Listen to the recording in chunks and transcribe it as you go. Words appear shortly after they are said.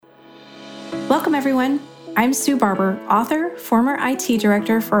Welcome, everyone. I'm Sue Barber, author, former IT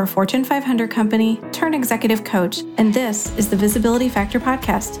director for a Fortune 500 company, turned executive coach, and this is the Visibility Factor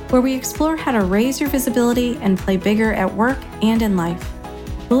podcast, where we explore how to raise your visibility and play bigger at work and in life.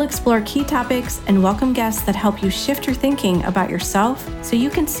 We'll explore key topics and welcome guests that help you shift your thinking about yourself so you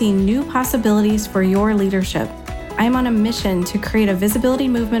can see new possibilities for your leadership. I'm on a mission to create a visibility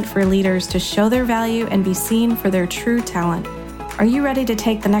movement for leaders to show their value and be seen for their true talent. Are you ready to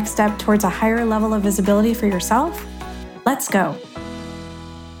take the next step towards a higher level of visibility for yourself? Let's go.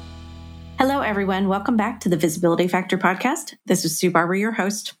 Hello, everyone. Welcome back to the Visibility Factor podcast. This is Sue Barber, your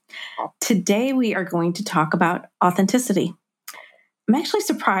host. Today, we are going to talk about authenticity. I'm actually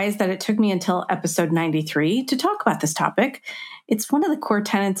surprised that it took me until episode 93 to talk about this topic. It's one of the core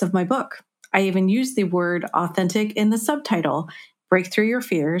tenets of my book. I even use the word authentic in the subtitle. Break through your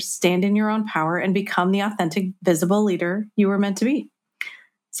fears, stand in your own power, and become the authentic, visible leader you were meant to be.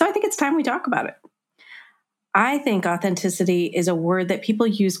 So I think it's time we talk about it. I think authenticity is a word that people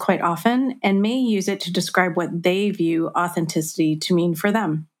use quite often and may use it to describe what they view authenticity to mean for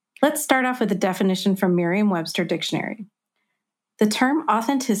them. Let's start off with a definition from Merriam-Webster Dictionary. The term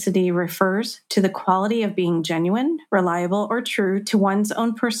authenticity refers to the quality of being genuine, reliable, or true to one's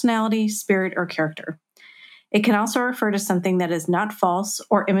own personality, spirit, or character. It can also refer to something that is not false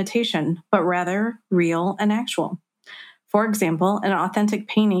or imitation, but rather real and actual. For example, an authentic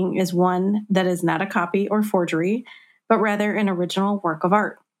painting is one that is not a copy or forgery, but rather an original work of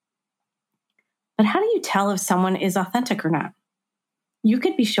art. But how do you tell if someone is authentic or not? You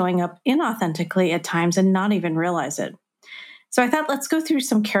could be showing up inauthentically at times and not even realize it. So I thought let's go through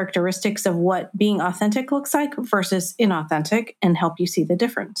some characteristics of what being authentic looks like versus inauthentic and help you see the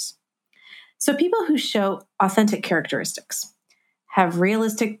difference. So people who show authentic characteristics have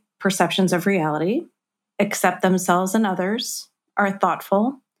realistic perceptions of reality, accept themselves and others, are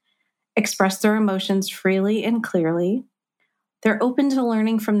thoughtful, express their emotions freely and clearly. They're open to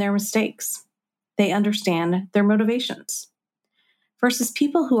learning from their mistakes. They understand their motivations. Versus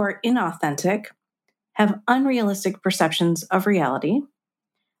people who are inauthentic, have unrealistic perceptions of reality,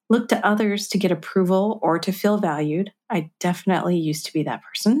 look to others to get approval or to feel valued. I definitely used to be that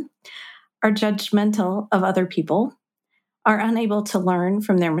person. Are judgmental of other people, are unable to learn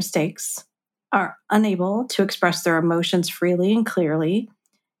from their mistakes, are unable to express their emotions freely and clearly,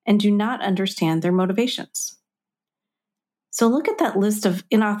 and do not understand their motivations. So look at that list of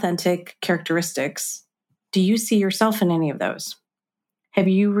inauthentic characteristics. Do you see yourself in any of those? Have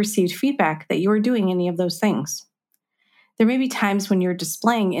you received feedback that you are doing any of those things? There may be times when you're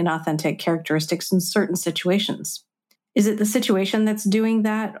displaying inauthentic characteristics in certain situations. Is it the situation that's doing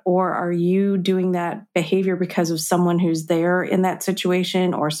that, or are you doing that behavior because of someone who's there in that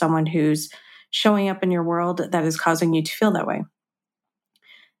situation or someone who's showing up in your world that is causing you to feel that way?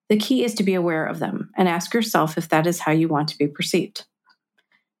 The key is to be aware of them and ask yourself if that is how you want to be perceived.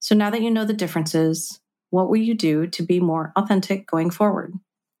 So now that you know the differences, what will you do to be more authentic going forward?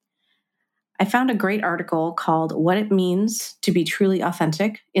 I found a great article called What It Means to Be Truly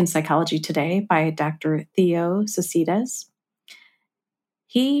Authentic in Psychology Today by Dr. Theo Sasides.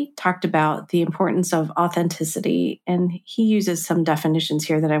 He talked about the importance of authenticity, and he uses some definitions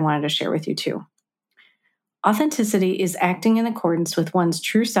here that I wanted to share with you too. Authenticity is acting in accordance with one's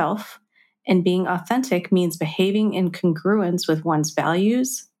true self, and being authentic means behaving in congruence with one's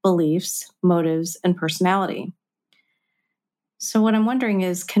values, beliefs, motives, and personality. So what I'm wondering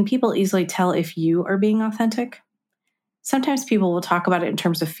is, can people easily tell if you are being authentic? Sometimes people will talk about it in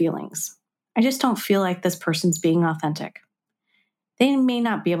terms of feelings. I just don't feel like this person's being authentic. They may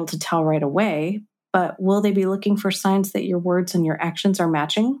not be able to tell right away, but will they be looking for signs that your words and your actions are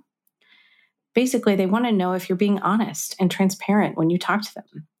matching? Basically, they want to know if you're being honest and transparent when you talk to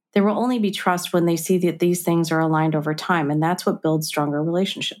them. There will only be trust when they see that these things are aligned over time, and that's what builds stronger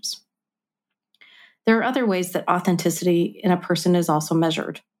relationships. There are other ways that authenticity in a person is also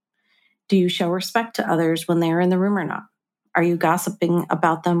measured. Do you show respect to others when they are in the room or not? Are you gossiping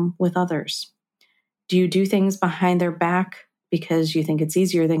about them with others? Do you do things behind their back because you think it's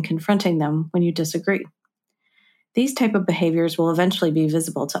easier than confronting them when you disagree? These type of behaviors will eventually be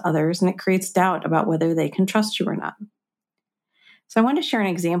visible to others, and it creates doubt about whether they can trust you or not. So I want to share an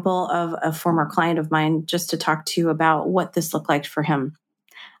example of a former client of mine just to talk to you about what this looked like for him.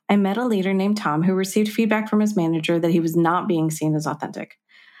 I met a leader named Tom who received feedback from his manager that he was not being seen as authentic.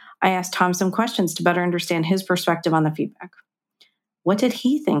 I asked Tom some questions to better understand his perspective on the feedback. What did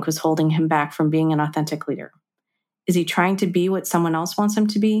he think was holding him back from being an authentic leader? Is he trying to be what someone else wants him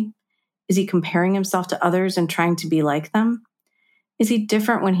to be? Is he comparing himself to others and trying to be like them? Is he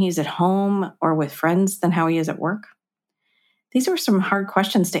different when he's at home or with friends than how he is at work? These were some hard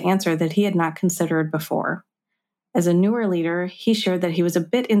questions to answer that he had not considered before. As a newer leader, he shared that he was a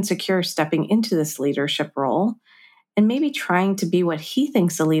bit insecure stepping into this leadership role and maybe trying to be what he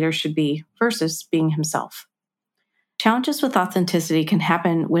thinks a leader should be versus being himself. Challenges with authenticity can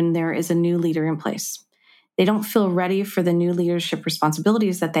happen when there is a new leader in place. They don't feel ready for the new leadership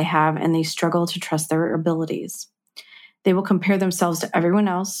responsibilities that they have, and they struggle to trust their abilities. They will compare themselves to everyone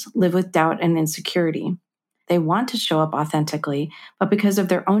else, live with doubt and insecurity. They want to show up authentically, but because of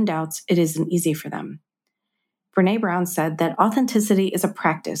their own doubts, it isn't easy for them. Brené Brown said that authenticity is a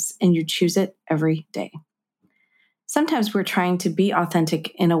practice, and you choose it every day. Sometimes we're trying to be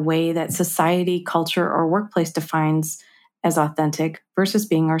authentic in a way that society, culture, or workplace defines as authentic versus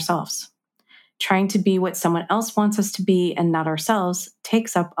being ourselves. Trying to be what someone else wants us to be and not ourselves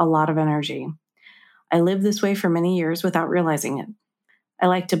takes up a lot of energy. I lived this way for many years without realizing it. I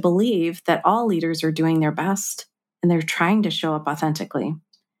like to believe that all leaders are doing their best and they're trying to show up authentically.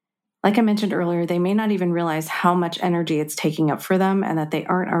 Like I mentioned earlier, they may not even realize how much energy it's taking up for them and that they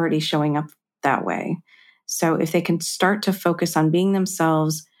aren't already showing up that way. So if they can start to focus on being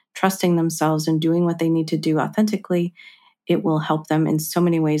themselves, trusting themselves, and doing what they need to do authentically, it will help them in so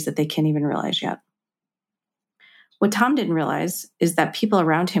many ways that they can't even realize yet. What Tom didn't realize is that people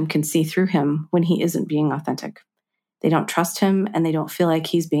around him can see through him when he isn't being authentic. They don't trust him and they don't feel like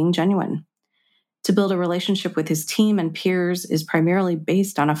he's being genuine. To build a relationship with his team and peers is primarily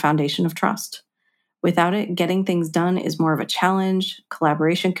based on a foundation of trust. Without it, getting things done is more of a challenge,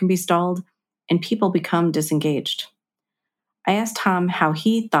 collaboration can be stalled, and people become disengaged. I asked Tom how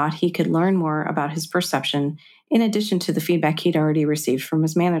he thought he could learn more about his perception in addition to the feedback he'd already received from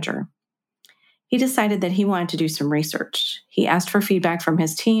his manager. He decided that he wanted to do some research. He asked for feedback from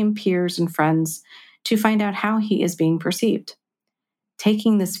his team, peers, and friends to find out how he is being perceived.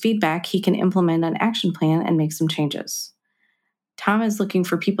 Taking this feedback, he can implement an action plan and make some changes. Tom is looking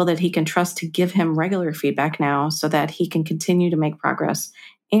for people that he can trust to give him regular feedback now so that he can continue to make progress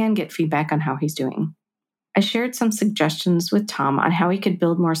and get feedback on how he's doing. I shared some suggestions with Tom on how he could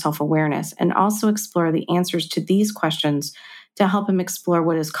build more self-awareness and also explore the answers to these questions to help him explore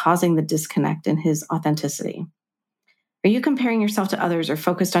what is causing the disconnect in his authenticity. Are you comparing yourself to others or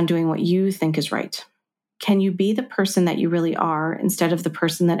focused on doing what you think is right? Can you be the person that you really are instead of the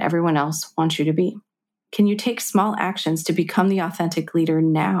person that everyone else wants you to be? Can you take small actions to become the authentic leader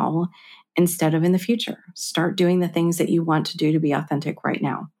now instead of in the future? Start doing the things that you want to do to be authentic right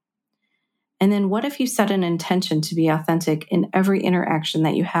now. And then what if you set an intention to be authentic in every interaction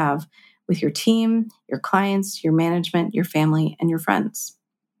that you have with your team, your clients, your management, your family, and your friends?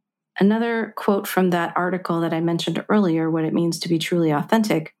 Another quote from that article that I mentioned earlier, what it means to be truly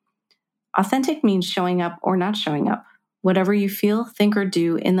authentic. Authentic means showing up or not showing up. Whatever you feel, think, or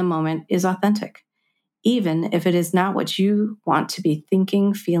do in the moment is authentic, even if it is not what you want to be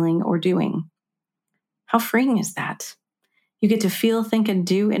thinking, feeling, or doing. How freeing is that? You get to feel, think, and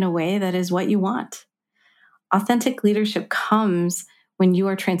do in a way that is what you want. Authentic leadership comes when you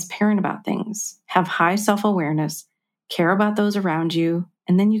are transparent about things, have high self-awareness, care about those around you,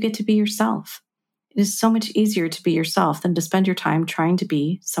 and then you get to be yourself. It is so much easier to be yourself than to spend your time trying to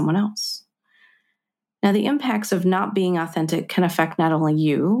be someone else. Now, the impacts of not being authentic can affect not only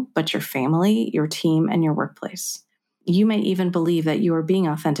you, but your family, your team, and your workplace. You may even believe that you are being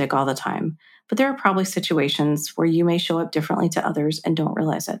authentic all the time, but there are probably situations where you may show up differently to others and don't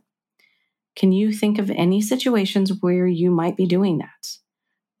realize it. Can you think of any situations where you might be doing that?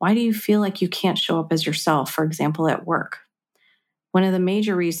 Why do you feel like you can't show up as yourself, for example, at work? One of the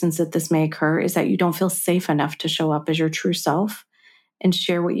major reasons that this may occur is that you don't feel safe enough to show up as your true self and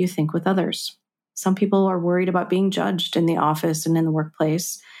share what you think with others. Some people are worried about being judged in the office and in the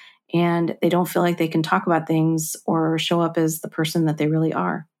workplace, and they don't feel like they can talk about things or show up as the person that they really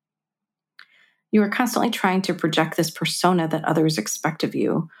are. You are constantly trying to project this persona that others expect of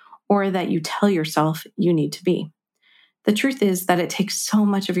you, or that you tell yourself you need to be. The truth is that it takes so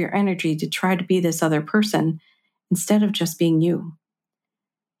much of your energy to try to be this other person instead of just being you.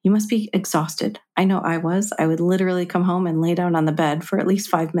 You must be exhausted. I know I was. I would literally come home and lay down on the bed for at least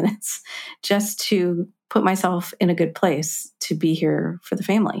 5 minutes just to put myself in a good place to be here for the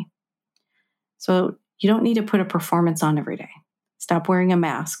family. So you don't need to put a performance on every day. Stop wearing a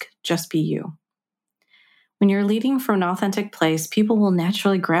mask. Just be you. When you're leading from an authentic place, people will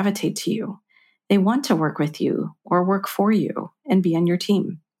naturally gravitate to you. They want to work with you or work for you and be on your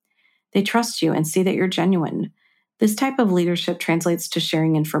team. They trust you and see that you're genuine. This type of leadership translates to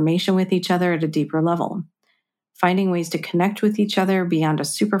sharing information with each other at a deeper level. Finding ways to connect with each other beyond a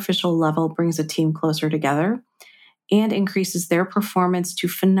superficial level brings a team closer together and increases their performance to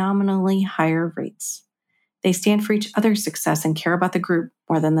phenomenally higher rates. They stand for each other's success and care about the group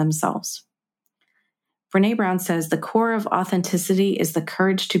more than themselves. Brené Brown says the core of authenticity is the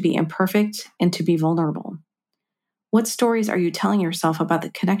courage to be imperfect and to be vulnerable. What stories are you telling yourself about the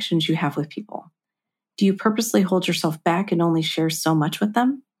connections you have with people? Do you purposely hold yourself back and only share so much with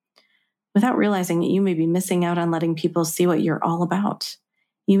them? Without realizing it, you may be missing out on letting people see what you're all about.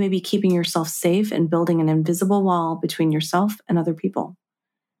 You may be keeping yourself safe and building an invisible wall between yourself and other people.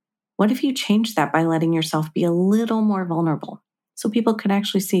 What if you change that by letting yourself be a little more vulnerable so people can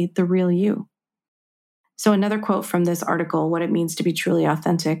actually see the real you? So another quote from this article, What It Means to Be Truly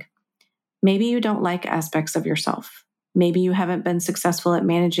Authentic. Maybe you don't like aspects of yourself. Maybe you haven't been successful at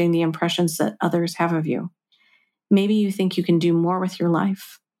managing the impressions that others have of you. Maybe you think you can do more with your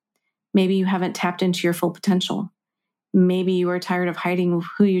life. Maybe you haven't tapped into your full potential. Maybe you are tired of hiding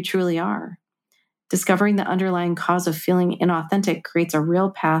who you truly are. Discovering the underlying cause of feeling inauthentic creates a real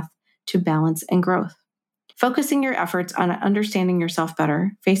path to balance and growth. Focusing your efforts on understanding yourself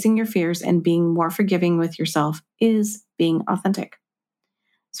better, facing your fears, and being more forgiving with yourself is being authentic.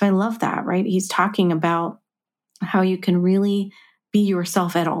 So I love that, right? He's talking about how you can really be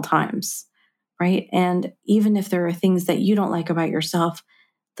yourself at all times, right? And even if there are things that you don't like about yourself,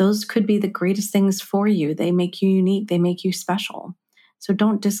 those could be the greatest things for you. They make you unique. They make you special. So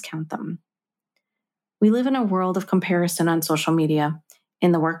don't discount them. We live in a world of comparison on social media,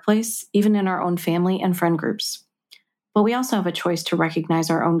 in the workplace, even in our own family and friend groups. But we also have a choice to recognize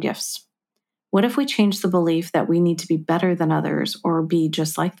our own gifts. What if we change the belief that we need to be better than others or be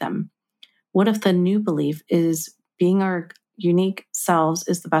just like them? What if the new belief is being our unique selves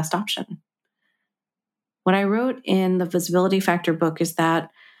is the best option? What I wrote in the Visibility Factor book is that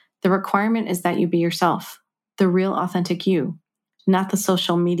the requirement is that you be yourself, the real authentic you, not the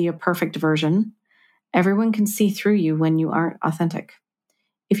social media perfect version. Everyone can see through you when you aren't authentic.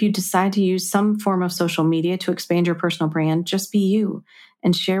 If you decide to use some form of social media to expand your personal brand, just be you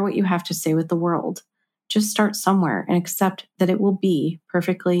and share what you have to say with the world. Just start somewhere and accept that it will be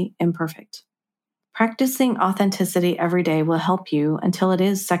perfectly imperfect. Practicing authenticity every day will help you until it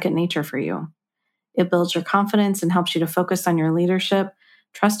is second nature for you. It builds your confidence and helps you to focus on your leadership,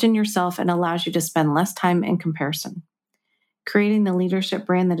 trust in yourself, and allows you to spend less time in comparison. Creating the leadership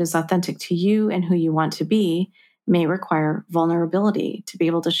brand that is authentic to you and who you want to be may require vulnerability to be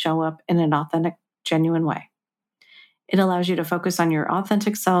able to show up in an authentic, genuine way. It allows you to focus on your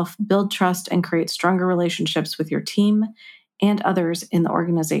authentic self, build trust, and create stronger relationships with your team and others in the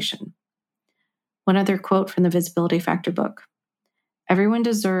organization. One other quote from the Visibility Factor book. Everyone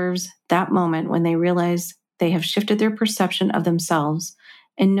deserves that moment when they realize they have shifted their perception of themselves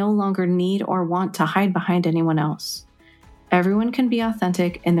and no longer need or want to hide behind anyone else. Everyone can be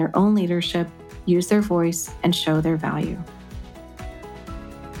authentic in their own leadership, use their voice, and show their value.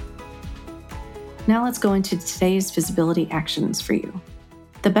 Now let's go into today's visibility actions for you.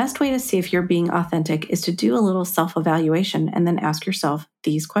 The best way to see if you're being authentic is to do a little self-evaluation and then ask yourself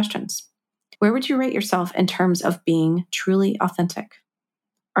these questions. Where would you rate yourself in terms of being truly authentic?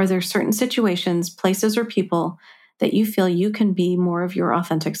 Are there certain situations, places, or people that you feel you can be more of your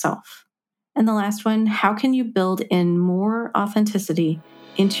authentic self? And the last one, how can you build in more authenticity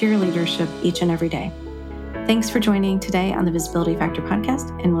into your leadership each and every day? Thanks for joining today on the Visibility Factor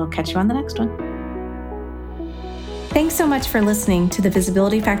podcast, and we'll catch you on the next one. Thanks so much for listening to the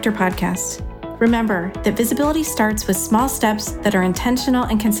Visibility Factor podcast. Remember that visibility starts with small steps that are intentional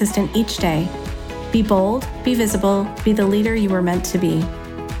and consistent each day. Be bold, be visible, be the leader you were meant to be.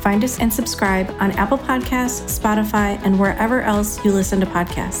 Find us and subscribe on Apple Podcasts, Spotify, and wherever else you listen to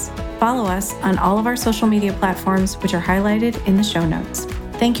podcasts. Follow us on all of our social media platforms, which are highlighted in the show notes.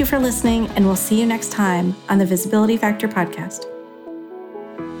 Thank you for listening, and we'll see you next time on the Visibility Factor podcast.